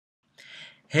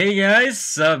Hey guys,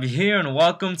 Sub here and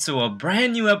welcome to a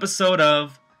brand new episode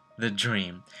of The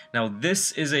Dream. Now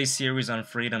this is a series on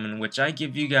freedom in which I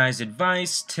give you guys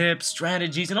advice, tips,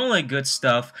 strategies, and all that good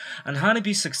stuff on how to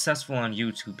be successful on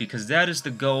YouTube, because that is the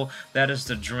goal, that is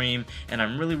the dream, and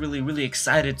I'm really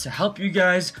excited to help you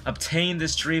guys obtain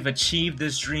this dream, achieve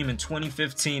this dream in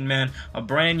 2015, man. A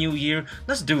brand new year.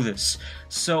 Let's do this.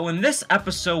 So in this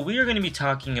episode, we are going to be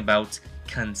talking about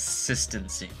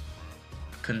consistency.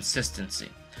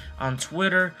 On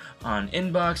Twitter, on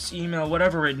inbox, email,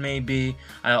 whatever it may be,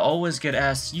 I always get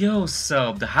asked, yo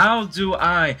Sub, how do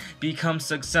I become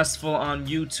successful on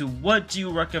YouTube? What do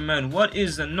you recommend? What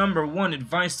is the number one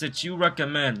advice that you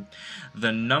recommend?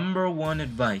 The number one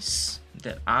advice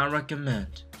that I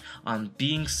recommend on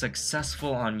being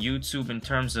successful on YouTube in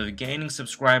terms of gaining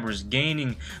subscribers,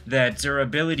 gaining that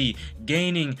durability,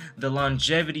 gaining the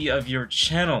longevity of your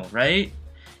channel, right?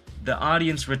 The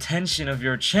audience retention of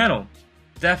your channel.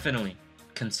 Definitely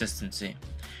consistency.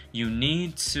 You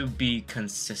need to be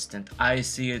consistent. I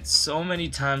see it so many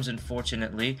times,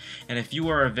 unfortunately, and if you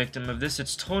are a victim of this,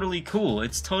 it's totally cool.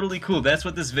 It's totally cool. That's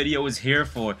what this video is here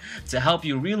for, to help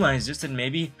you realize this and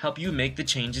maybe help you make the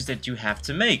changes that you have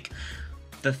to make.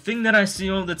 The thing that I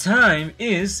see all the time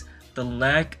is the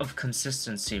lack of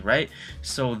consistency, right?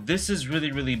 So this is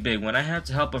really big. When I have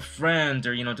to help a friend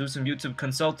or do some YouTube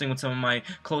consulting with some of my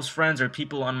close friends or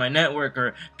people on my network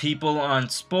or people on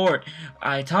sport,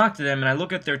 I talk to them and I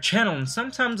look at their channel, and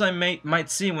sometimes I might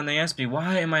see when they ask me,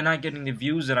 why am I not getting the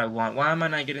views that I want? Why am I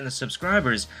not getting the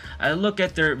subscribers? I look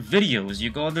at their videos. You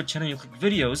go on their channel, you click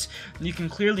videos, and you can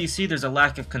clearly see there's a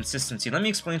lack of consistency. Let me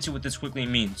explain to you what this quickly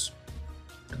means.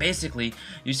 Basically,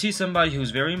 you see somebody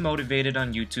who's very motivated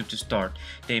on YouTube to start.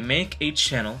 They make a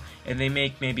channel and they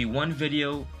make maybe one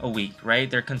video a week, right?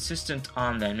 They're consistent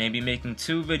on that, maybe making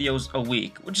 2 videos a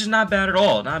week, which is not bad at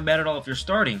all. Not bad at all if you're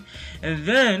starting. And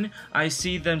then I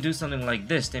see them do something like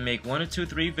this. They make 1 or 2,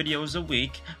 3 videos a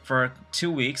week for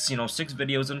 2 weeks, 6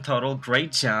 videos in total.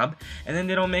 Great job. And then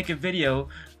they don't make a video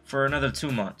for another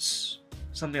 2 months.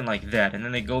 Something like that, and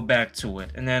then they go back to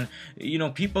it, and then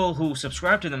people who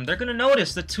subscribe to them, they're gonna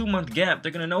notice the 2-month gap.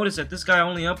 They're gonna notice that this guy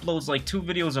only uploads like 2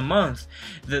 videos a month.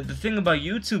 The thing about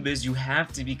YouTube is you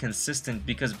have to be consistent,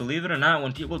 because believe it or not,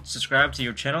 when people subscribe to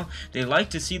your channel, they like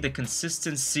to see the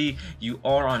consistency you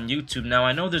are on YouTube. Now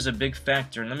I know there's a big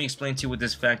factor, and let me explain to you what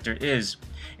this factor is.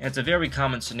 And it's a very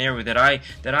common scenario that I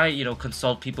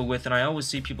consult people with, and I always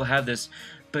see people have this.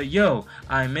 But yo,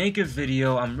 I make a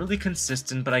video, I'm really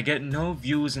consistent, but I get no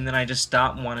views, and then I just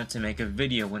stop wanting to make a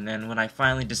video, and then when I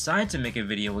finally decide to make a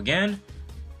video again,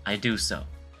 I do so.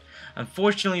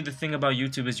 Unfortunately, the thing about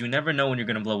YouTube is you never know when you're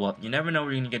going to blow up. You never know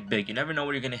when you're going to get big. You never know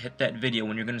when you're going to hit that video,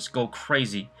 when you're going to go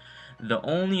crazy. The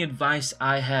only advice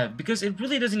I have, because it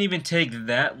really doesn't even take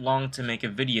that long to make a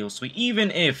video, so even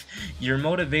if your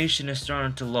motivation is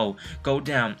starting to go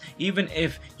down, even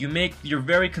if you're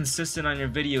very consistent on your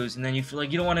videos and then you feel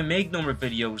like you don't want to make no more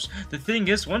videos, the thing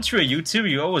is, once you're a YouTuber,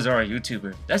 you always are a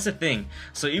YouTuber. That's the thing.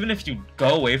 So even if you go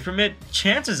away from it,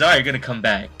 chances are you're going to come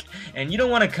back. And you don't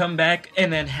want to come back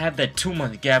and then have that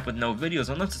 2-month gap with no videos,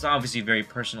 unless it's obviously very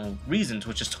personal reasons,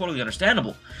 which is totally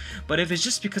understandable. But if it's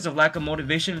just because of lack of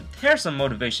motivation, here's some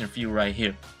motivation for you right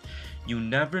here. You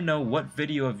never know what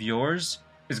video of yours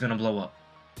is going to blow up.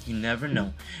 You never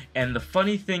know. And the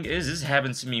funny thing is, this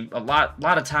happens to me a lot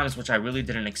of times, which I really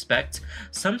didn't expect.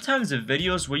 Sometimes the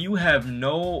videos where you have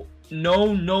no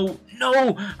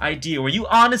idea, where you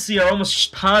honestly are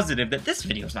almost positive that this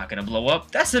video is not going to blow up,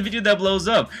 that's the video that blows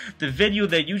up. The video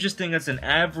that you just think is an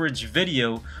average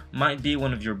video might be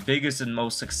one of your biggest and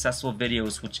most successful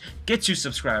videos, which gets you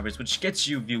subscribers, which gets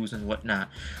you views and whatnot.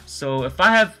 So if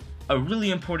I have a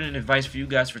really important advice for you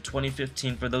guys for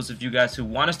 2015, for those of you guys who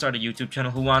want to start a YouTube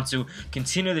channel, who want to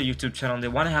continue their YouTube channel, they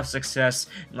want to have success,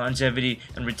 longevity,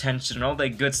 and retention, and all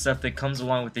that good stuff that comes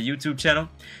along with the YouTube channel,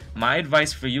 my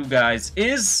advice for you guys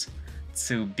is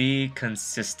to be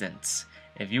consistent.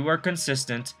 If you are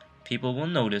consistent, people will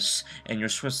notice, and your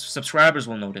subscribers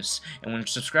will notice. And when your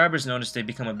subscribers notice, they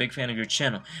become a big fan of your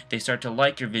channel. They start to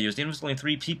like your videos. Even if it's only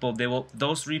 3 people,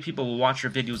 those 3 people will watch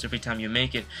your videos every time you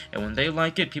make it. And when they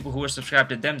like it, people who are subscribed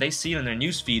to them, they see it in their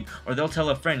newsfeed, or they'll tell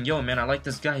a friend, yo man, I like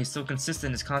this guy, he's so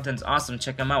consistent, his content's awesome,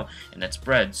 check him out. And it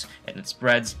spreads, and it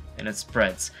spreads, and it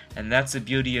spreads. And that's the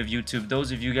beauty of YouTube.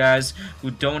 Those of you guys who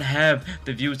don't have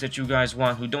the views that you guys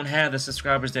want, who don't have the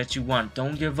subscribers that you want,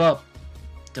 don't give up.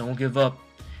 Don't give up.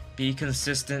 be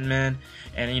consistent, man.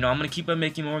 And you know, I'm gonna keep on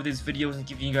making more of these videos and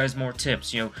giving you guys more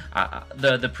tips. You know,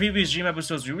 the previous dream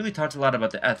episodes, we really talked a lot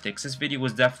about the ethics. This video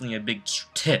was definitely a big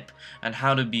tip on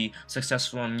how to be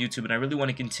successful on YouTube, and I really want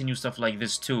to continue stuff like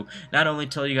this too. Not only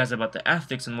tell you guys about the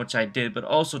ethics and which I did, but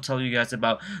also tell you guys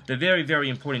about the very, very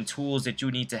important tools that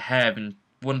you need to have. And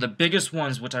one of the biggest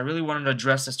ones, which I really wanted to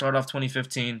address to start off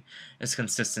 2015, is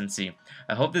consistency.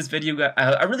 I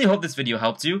really hope this video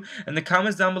helped you. In the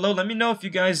comments down below, let me know if you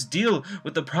guys deal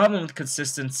with the problem with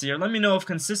consistency, or let me know if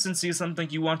consistency is something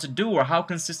you want to do, or how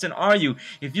consistent are you.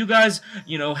 If you guys,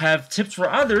 you know, have tips for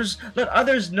others, let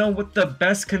others know what the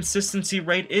best consistency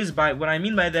rate is. By what I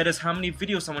mean by that is how many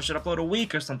videos someone should upload a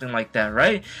week or something like that,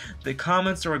 right? The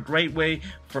comments are a great way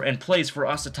and place for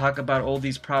us to talk about all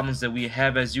these problems that we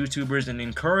have as YouTubers, and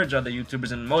encourage other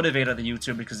YouTubers and motivate other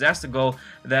YouTubers, because that's the goal,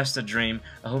 that's the dream.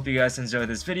 I hope you guys enjoyed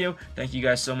this video. Thank you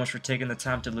guys so much for taking the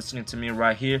time to listening to me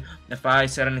right here. If I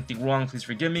said anything wrong, please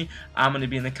forgive me. I'm going to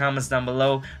be in the comments down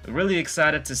below. Really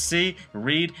excited to see,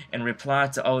 read, and reply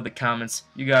to all the comments.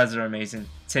 You guys are amazing.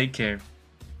 Take care.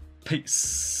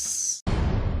 Peace.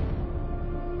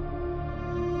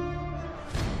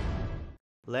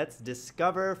 Let's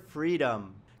discover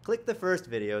freedom. Click the first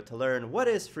video to learn what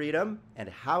is freedom and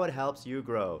how it helps you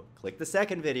grow. Click the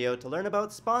second video to learn about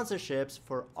sponsorships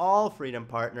for all Freedom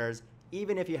partners,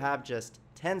 even if you have just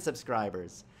 10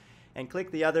 subscribers. And click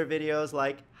the other videos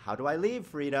like How Do I Leave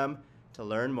Freedom to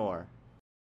learn more.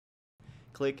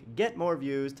 Click Get More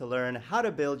Views to learn how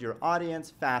to build your audience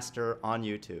faster on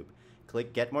YouTube.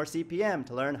 Click Get More CPM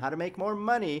to learn how to make more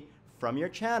money from your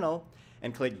channel.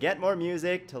 And click Get More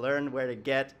Music to learn where to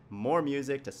get more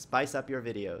music to spice up your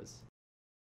videos.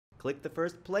 Click the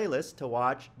first playlist to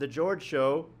watch The George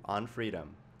Show on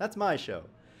Freedom. That's my show.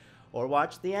 Or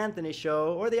watch The Anthony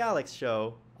Show or The Alex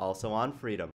Show, also on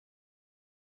Freedom.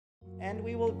 And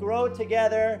we will grow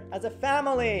together as a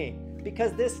family,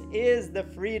 because this is the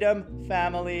Freedom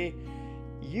family.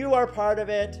 You are part of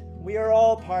it, we are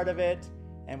all part of it,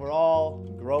 and we're all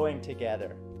growing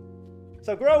together.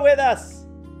 So grow with us!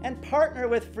 And partner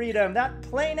with Freedom. That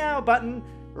Play Now button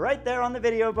right there on the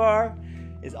video bar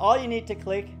is all you need to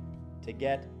click to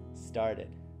get started.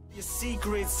 Your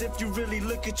secrets, if you really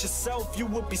look at yourself, you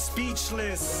would be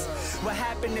speechless. What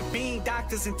happened to being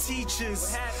doctors and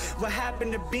teachers? What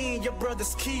happened to being your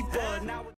brother's keeper? Now